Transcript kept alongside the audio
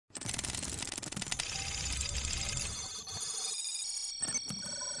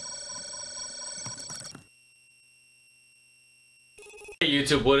Hey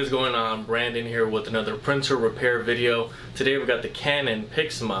YouTube, what is going on? Brandon here with another printer repair video. Today we've got the Canon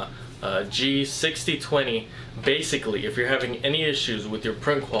Pixma G6020. Basically, if you're having any issues with your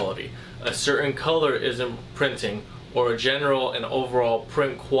print quality, a certain color isn't printing, or a general and overall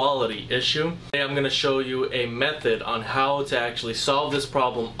print quality issue, today I'm going to show you a method on how to actually solve this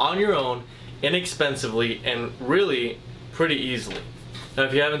problem on your own, inexpensively, and really pretty easily. Now,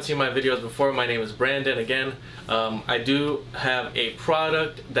 if you haven't seen my videos before, my name is Brandon again. I do have a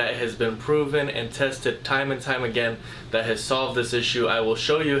product that has been proven and tested time and time again that has solved this issue. I will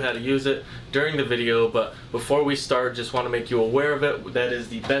show you how to use it during the video, but before we start, just want to make you aware of it. That is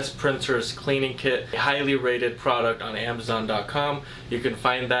the Best Printers Cleaning Kit, a highly rated product on Amazon.com. You can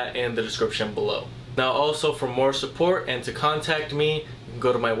find that in the description below. Now also, for more support and to contact me, you can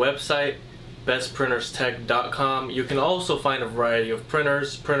go to my website, bestprinterstech.com. You can also find a variety of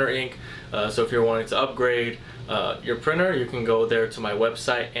printers, printer ink, so if you're wanting to upgrade your printer, you can go there to my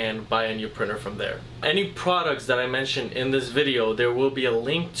website and buy a new printer from there. Any products that I mentioned in this video, there will be a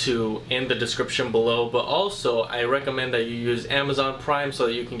link to in the description below, but also I recommend that you use Amazon Prime so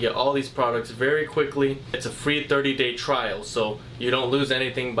that you can get all these products very quickly. It's a free 30-day trial, so you don't lose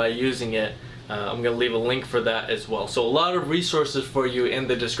anything by using it. I'm going to leave a link for that as well. So a lot of resources for you in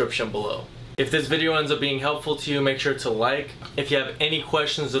the description below. If this video ends up being helpful to you, make sure to like. If you have any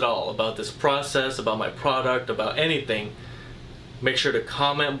questions at all about this process, about my product, about anything, make sure to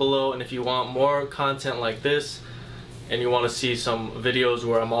comment below. And if you want more content like this and you want to see some videos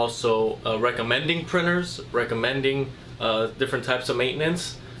where I'm also recommending printers, recommending different types of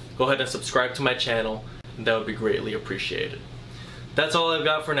maintenance, go ahead and subscribe to my channel. That would be greatly appreciated. That's all I've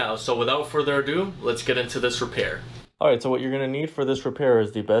got for now, so without further ado, let's get into this repair. Alright, so what you're going to need for this repair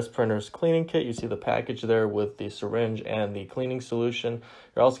is the Best Printers Cleaning Kit. You see the package there with the syringe and the cleaning solution.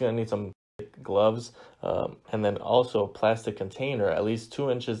 You're also going to need some gloves and then also a plastic container, at least 2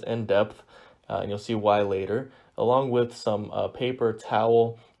 inches in depth, and you'll see why later, along with some paper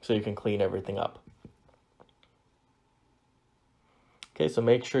towel so you can clean everything up. Okay, so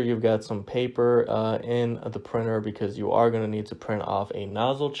make sure you've got some paper in the printer because you are going to need to print off a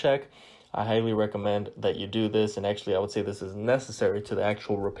nozzle check. I highly recommend that you do this, and actually I would say this is necessary to the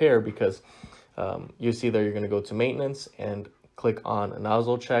actual repair because you see there you're going to go to maintenance and click on a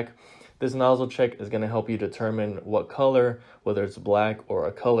nozzle check. This nozzle check is going to help you determine what color, whether it's black or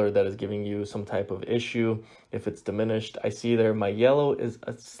a color that is giving you some type of issue, if it's diminished. I see there my yellow is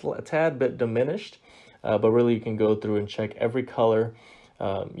a tad bit diminished, but really you can go through and check every color.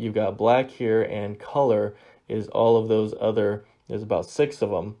 You've got black here, and color is all of those other. There's about 6 of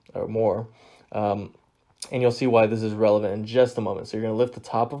them or more, and you'll see why this is relevant in just a moment. So you're going to lift the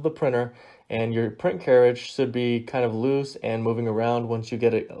top of the printer, and your print carriage should be kind of loose and moving around. Once you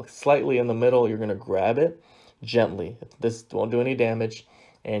get it slightly in the middle, you're going to grab it gently. This won't do any damage,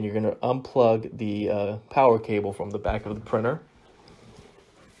 and you're going to unplug the power cable from the back of the printer.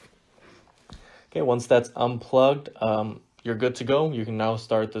 Okay, once that's unplugged, you're good to go. You can now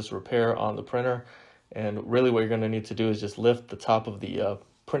start this repair on the printer. And really what you're going to need to do is just lift the top of the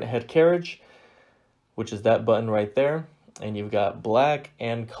print head carriage, which is that button right there. And you've got black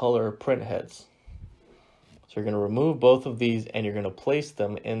and color print heads. So you're going to remove both of these and you're going to place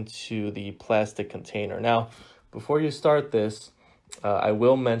them into the plastic container. Now, before you start this, I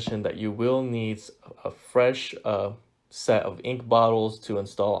will mention that you will need a fresh set of ink bottles to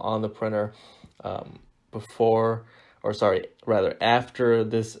install on the printer after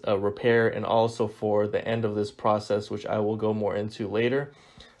this repair, and also for the end of this process, which I will go more into later.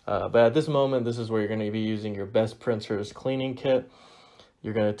 But at this moment, this is where you're going to be using your Best Printers Cleaning Kit.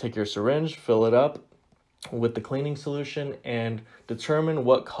 You're going to take your syringe, fill it up with the cleaning solution, and determine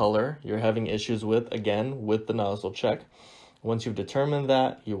what color you're having issues with, again, with the nozzle check. Once you've determined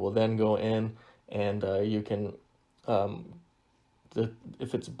that, you will then go in and you can,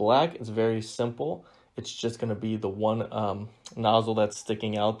 if it's black, it's very simple. It's just going to be the one nozzle that's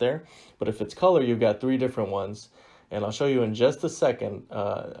sticking out there. But if it's color, you've got 3 different ones. And I'll show you in just a second.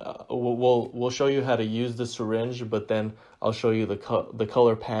 We'll show you how to use the syringe, but then I'll show you the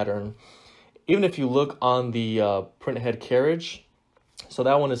color pattern. Even if you look on the print head carriage, so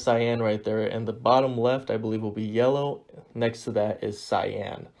that one is cyan right there. And the bottom left, I believe, will be yellow. Next to that is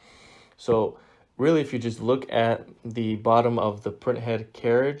cyan. So really, if you just look at the bottom of the print head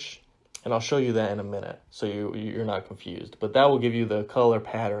carriage, and I'll show you that in a minute, so you're not confused. But that will give you the color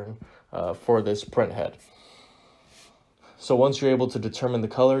pattern for this print head. So once you're able to determine the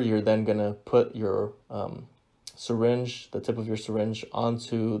color, you're then going to put your syringe, the tip of your syringe,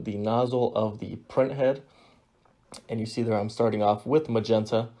 onto the nozzle of the print head. And you see there I'm starting off with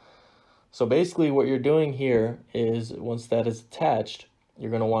magenta. So basically what you're doing here is, once that is attached, you're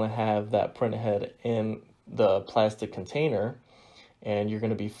going to want to have that print head in the plastic container, and you're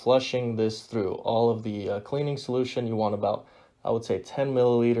going to be flushing this through all of the cleaning solution. You want about, I would say, 10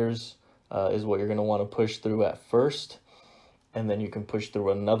 milliliters is what you're going to want to push through at first, and then you can push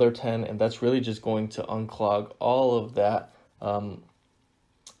through another 10, and that's really just going to unclog all of that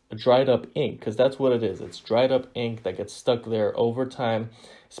dried up ink, because that's what it is. It's dried up ink that gets stuck there over time,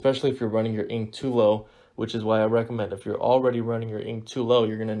 especially if you're running your ink too low, which is why I recommend, if you're already running your ink too low,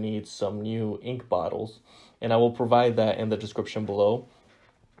 you're going to need some new ink bottles, and I will provide that in the description below.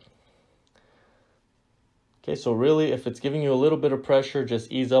 Okay, so really, if it's giving you a little bit of pressure,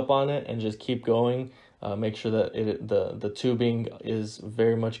 just ease up on it and just keep going. Make sure that the tubing is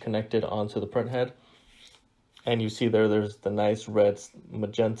very much connected onto the print head. And you see there's the nice red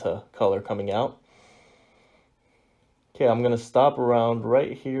magenta color coming out. Okay, I'm going to stop around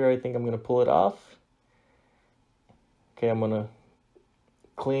right here. I think I'm going to pull it off. Okay, I'm going to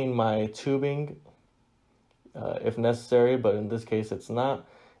clean my tubing if necessary, but in this case it's not.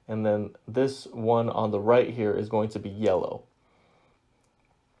 And then this one on the right here is going to be yellow.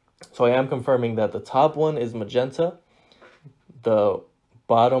 So I am confirming that the top one is magenta, the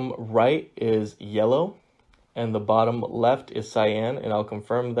bottom right is yellow, and the bottom left is cyan, and I'll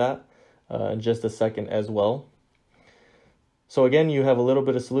confirm that in just a second as well. So again, you have a little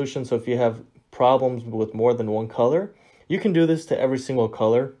bit of solution, so if you have problems with more than one color, you can do this to every single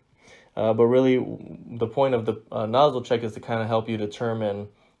color, but really the point of the nozzle check is to kind of help you determine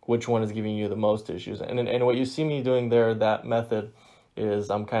which one is giving you the most issues. And what you see me doing there, that method, is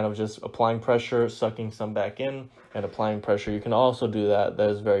I'm kind of just applying pressure, sucking some back in, and applying pressure. You can also do that. That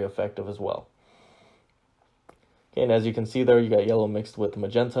is very effective as well. Okay, and as you can see there, you got yellow mixed with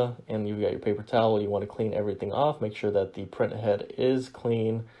magenta, and you've got your paper towel. You want to clean everything off. Make sure that the print head is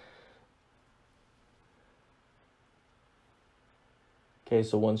clean. Okay,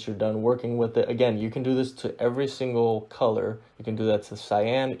 so once you're done working with it, again, you can do this to every single color. You can do that to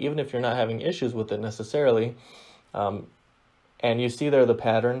cyan, even if you're not having issues with it necessarily. And you see there the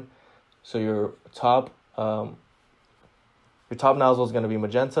pattern. So your top nozzle is going to be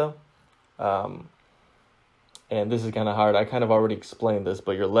magenta. And this is kind of hard. I kind of already explained this,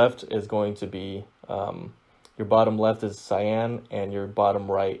 but your left is going to be, your bottom left is cyan, and your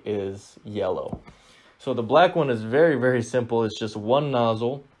bottom right is yellow. So the black one is very, very simple. It's just one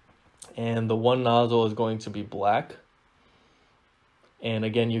nozzle, and the one nozzle is going to be black. And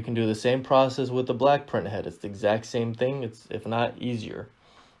again, you can do the same process with the black print head. It's the exact same thing. It's, if not easier.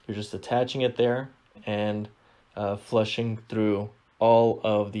 You're just attaching it there and flushing through all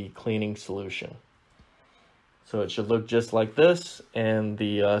of the cleaning solution. So it should look just like this, and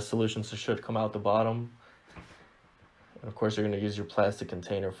the solution should come out the bottom. And of course, you're going to use your plastic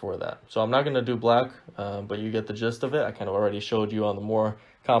container for that. So I'm not going to do black, but you get the gist of it. I kind of already showed you on the more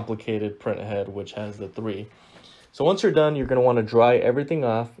complicated print head, which has the 3. So once you're done, you're going to want to dry everything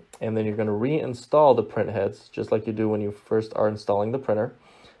off, and then you're going to reinstall the print heads, just like you do when you first are installing the printer.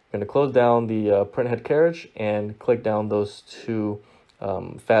 You're going to close down the print head carriage and click down those 2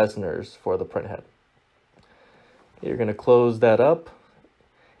 fasteners for the print head. You're going to close that up,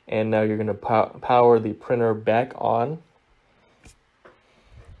 and now you're going to power the printer back on.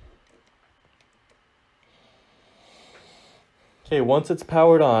 Okay, once it's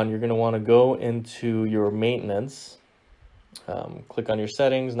powered on, you're going to want to go into your maintenance. Click on your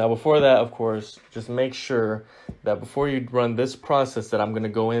settings. Now before that, of course, just make sure that before you run this process that I'm going to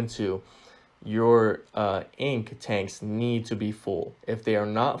go into, your ink tanks need to be full. If they are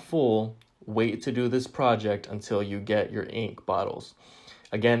not full, wait to do this project until you get your ink bottles.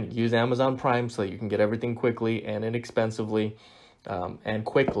 Again, use Amazon Prime so that you can get everything quickly and inexpensively and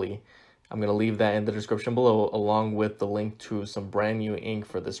quickly. I'm going to leave that in the description below, along with the link to some brand new ink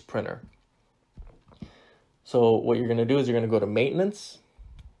for this printer. So what you're going to do is you're going to go to maintenance,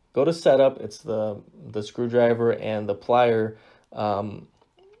 go to setup. It's the screwdriver and the plier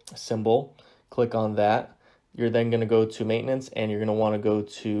symbol. Click on that. You're then going to go to maintenance, and you're going to want to go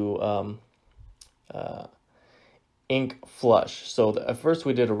to ink flush. So at first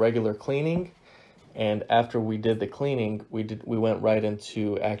we did a regular cleaning, and after we did the cleaning, we went right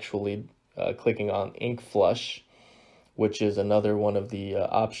into actually clicking on ink flush, which is another one of the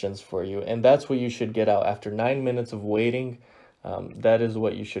options for you. And that's what you should get out after 9 minutes of waiting. That is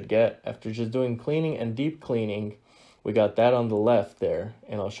what you should get after just doing cleaning and deep cleaning. We got that on the left there,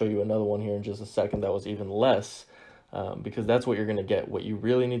 and I'll show you another one here in just a second that was even less, because that's what you're going to get. What you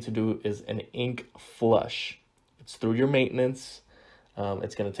really need to do is an ink flush. It's through your maintenance.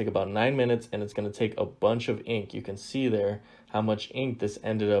 It's going to take about 9 minutes, and it's going to take a bunch of ink. You can see there how much ink this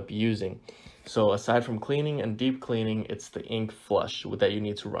ended up using. So aside from cleaning and deep cleaning, it's the ink flush that you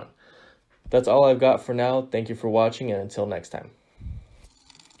need to run. That's all I've got for now. Thank you for watching, and until next time.